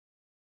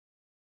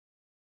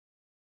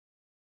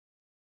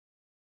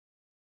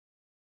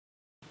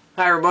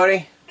Hi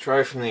everybody,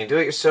 Troy from the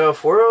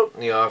Do-It-Yourself World,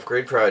 the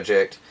Off-Grid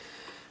Project.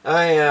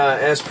 I,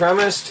 as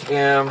promised,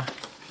 am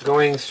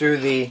going through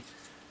the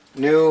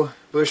new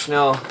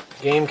Bushnell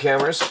game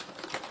cameras,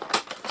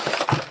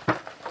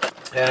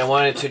 and I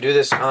wanted to do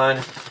this on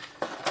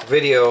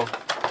video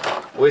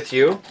with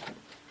you.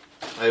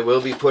 I will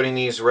be putting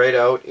these right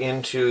out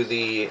into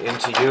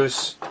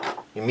use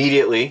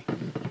immediately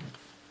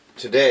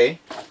today,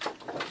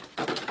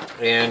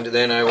 and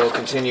then I will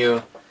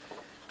continue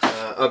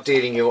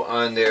updating you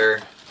on their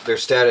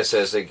status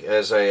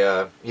as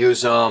I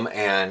use them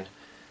and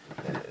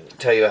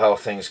tell you how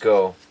things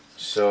go.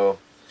 So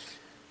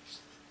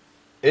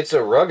it's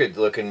a rugged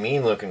looking,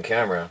 mean looking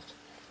camera.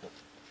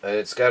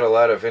 It's got a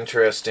lot of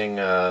interesting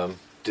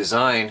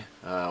design.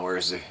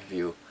 Where's the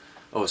view?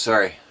 Oh,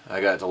 sorry,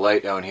 I got the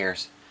light down here.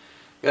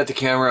 Got the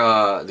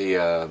camera,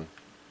 the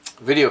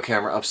video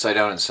camera upside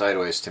down and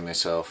sideways to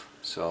myself,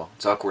 so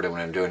it's awkward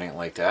when I'm doing it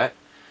like that.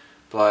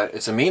 But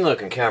it's a mean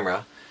looking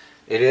camera.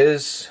 It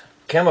is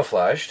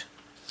camouflaged,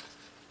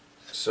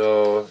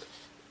 so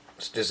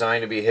it's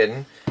designed to be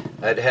hidden.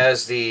 It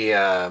has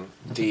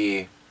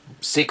the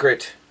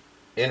secret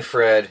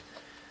infrared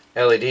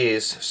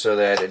LEDs so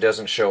that it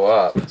doesn't show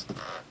up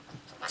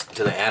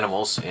to the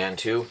animals and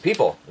to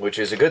people, which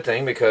is a good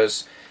thing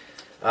because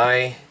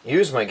I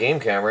use my game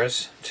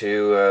cameras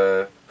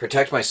to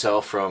protect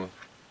myself from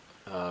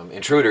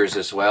intruders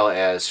as well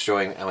as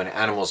showing when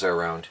animals are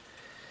around.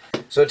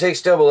 So it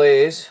takes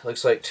AA's,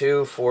 looks like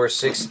 2, 4,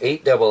 6,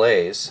 8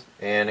 AA's,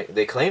 and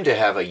they claim to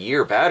have a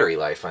year battery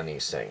life on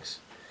these things.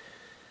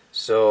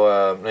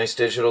 So nice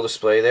digital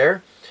display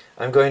there.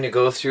 I'm going to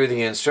go through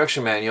the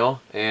instruction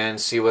manual and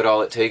see what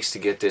all it takes to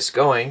get this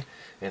going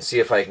and see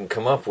if I can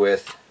come up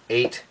with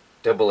 8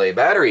 AA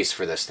batteries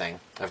for this thing.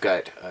 I've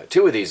got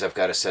 2 of these I've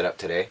got to set up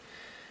today,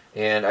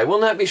 and I will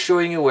not be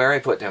showing you where I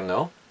put them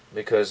though,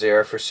 because they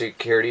are for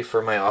security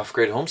for my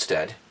off-grid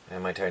homestead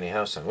and my tiny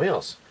house on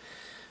wheels.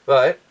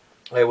 But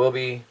I will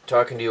be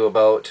talking to you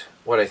about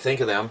what I think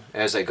of them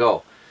as I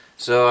go.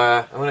 So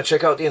I'm going to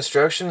check out the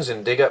instructions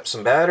and dig up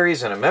some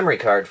batteries and a memory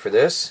card for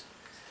this,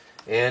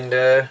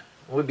 and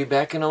we'll be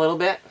back in a little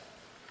bit.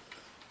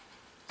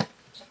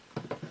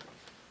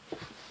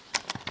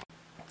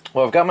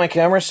 Well, I've got my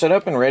camera set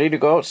up and ready to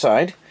go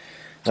outside.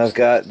 I've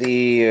got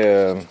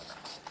the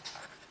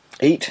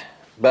 8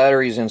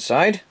 batteries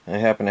inside. I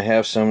happen to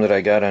have some that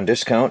I got on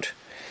discount,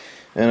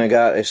 and I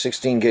got a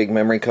 16 gig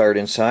memory card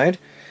inside.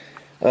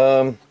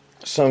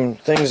 Some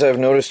things I've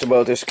noticed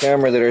about this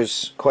camera that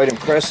is quite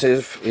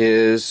impressive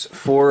is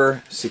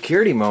for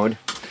security mode,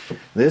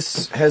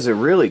 this has a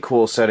really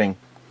cool setting.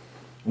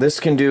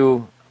 This can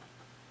do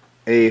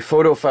a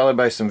photo followed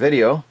by some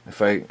video, if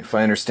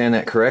I understand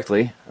that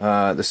correctly.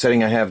 The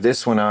setting I have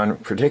this one on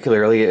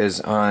particularly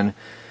is on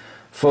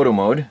photo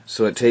mode,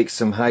 so it takes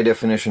some high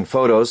definition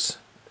photos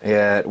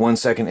at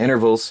 1-second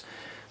intervals,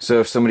 so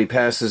if somebody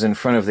passes in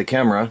front of the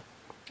camera,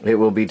 it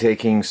will be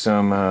taking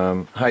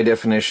some high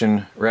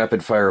definition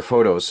rapid fire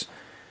photos,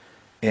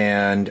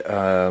 and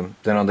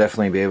then I'll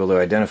definitely be able to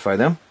identify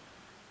them.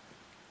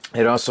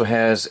 It also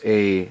has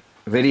a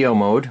video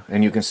mode,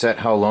 and you can set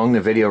how long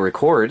the video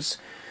records,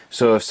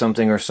 so if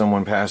something or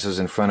someone passes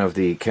in front of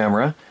the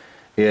camera,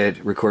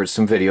 it records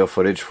some video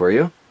footage for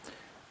you.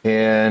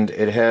 And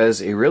it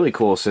has a really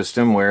cool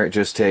system where it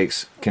just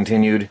takes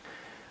continued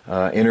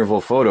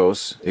interval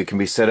photos. It can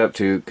be set up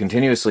to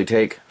continuously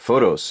take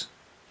photos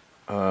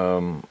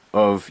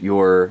of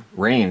your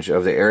range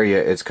of the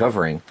area it's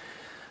covering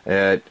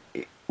at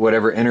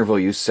whatever interval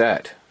you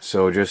set.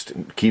 So it just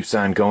keeps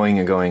on going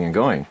and going and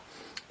going,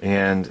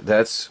 and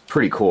that's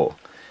pretty cool.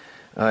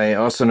 I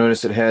also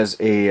noticed it has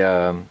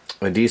a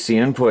DC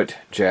input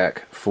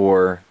jack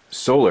for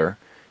solar.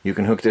 You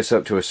can hook this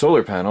up to a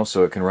solar panel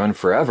so it can run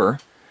forever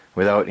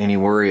without any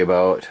worry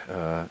about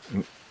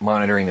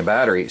monitoring the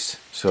batteries.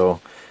 So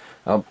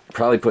I'll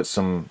probably put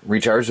some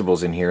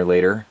rechargeables in here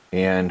later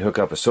and hook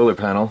up a solar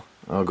panel.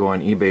 I'll go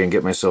on eBay and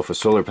get myself a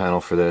solar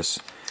panel for this.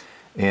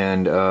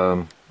 And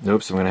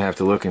oops, I'm going to have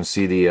to look and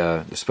see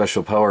the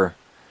special power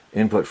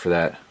input for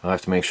that. I'll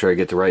have to make sure I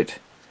get the right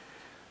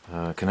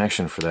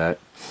connection for that.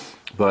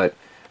 But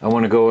I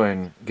want to go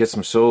and get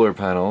some solar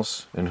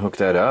panels and hook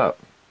that up.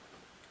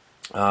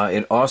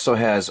 It also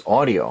has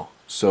audio,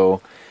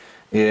 so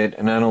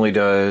it not only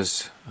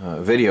does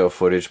video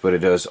footage, but it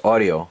does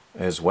audio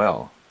as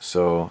well.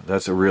 So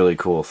that's a really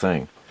cool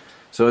thing.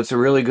 So it's a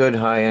really good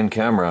high-end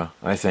camera,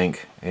 I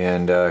think,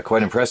 and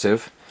quite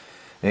impressive.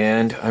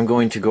 And I'm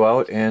going to go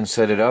out and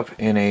set it up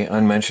in a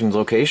unmentioned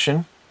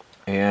location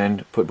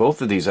and put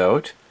both of these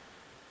out,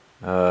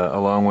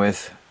 along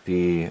with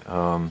the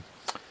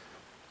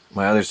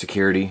my other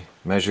security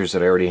measures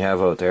that I already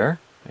have out there,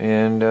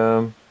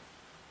 and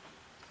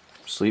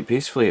sleep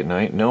peacefully at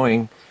night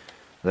knowing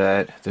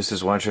that this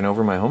is watching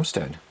over my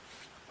homestead.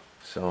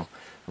 So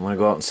I'm going to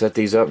go out and set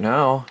these up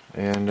now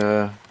and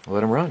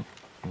let them run.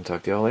 I'll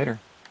talk to y'all later.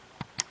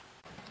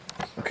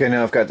 Okay,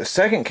 now I've got the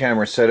second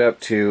camera set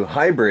up to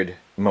hybrid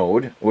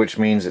mode, which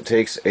means it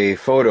takes a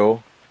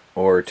photo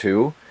or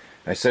two.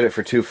 I set it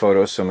for 2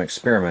 photos, so I'm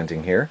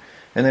experimenting here.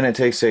 and then it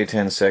takes a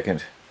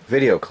 10-second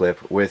video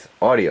clip with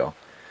audio.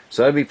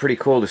 So that'd be pretty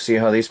cool to see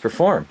how these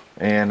perform.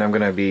 And I'm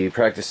going to be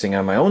practicing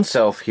on my own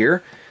self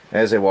here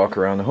as I walk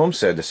around the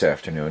homestead this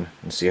afternoon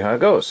and see how it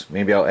goes.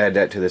 Maybe I'll add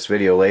that to this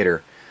video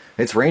later.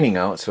 It's raining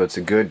out, so it's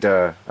a good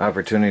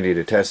opportunity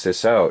to test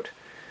this out.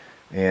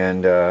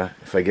 And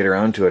if I get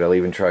around to it, I'll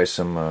even try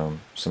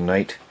some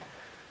night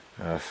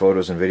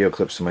photos and video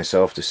clips of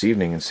myself this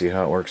evening and see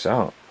how it works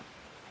out.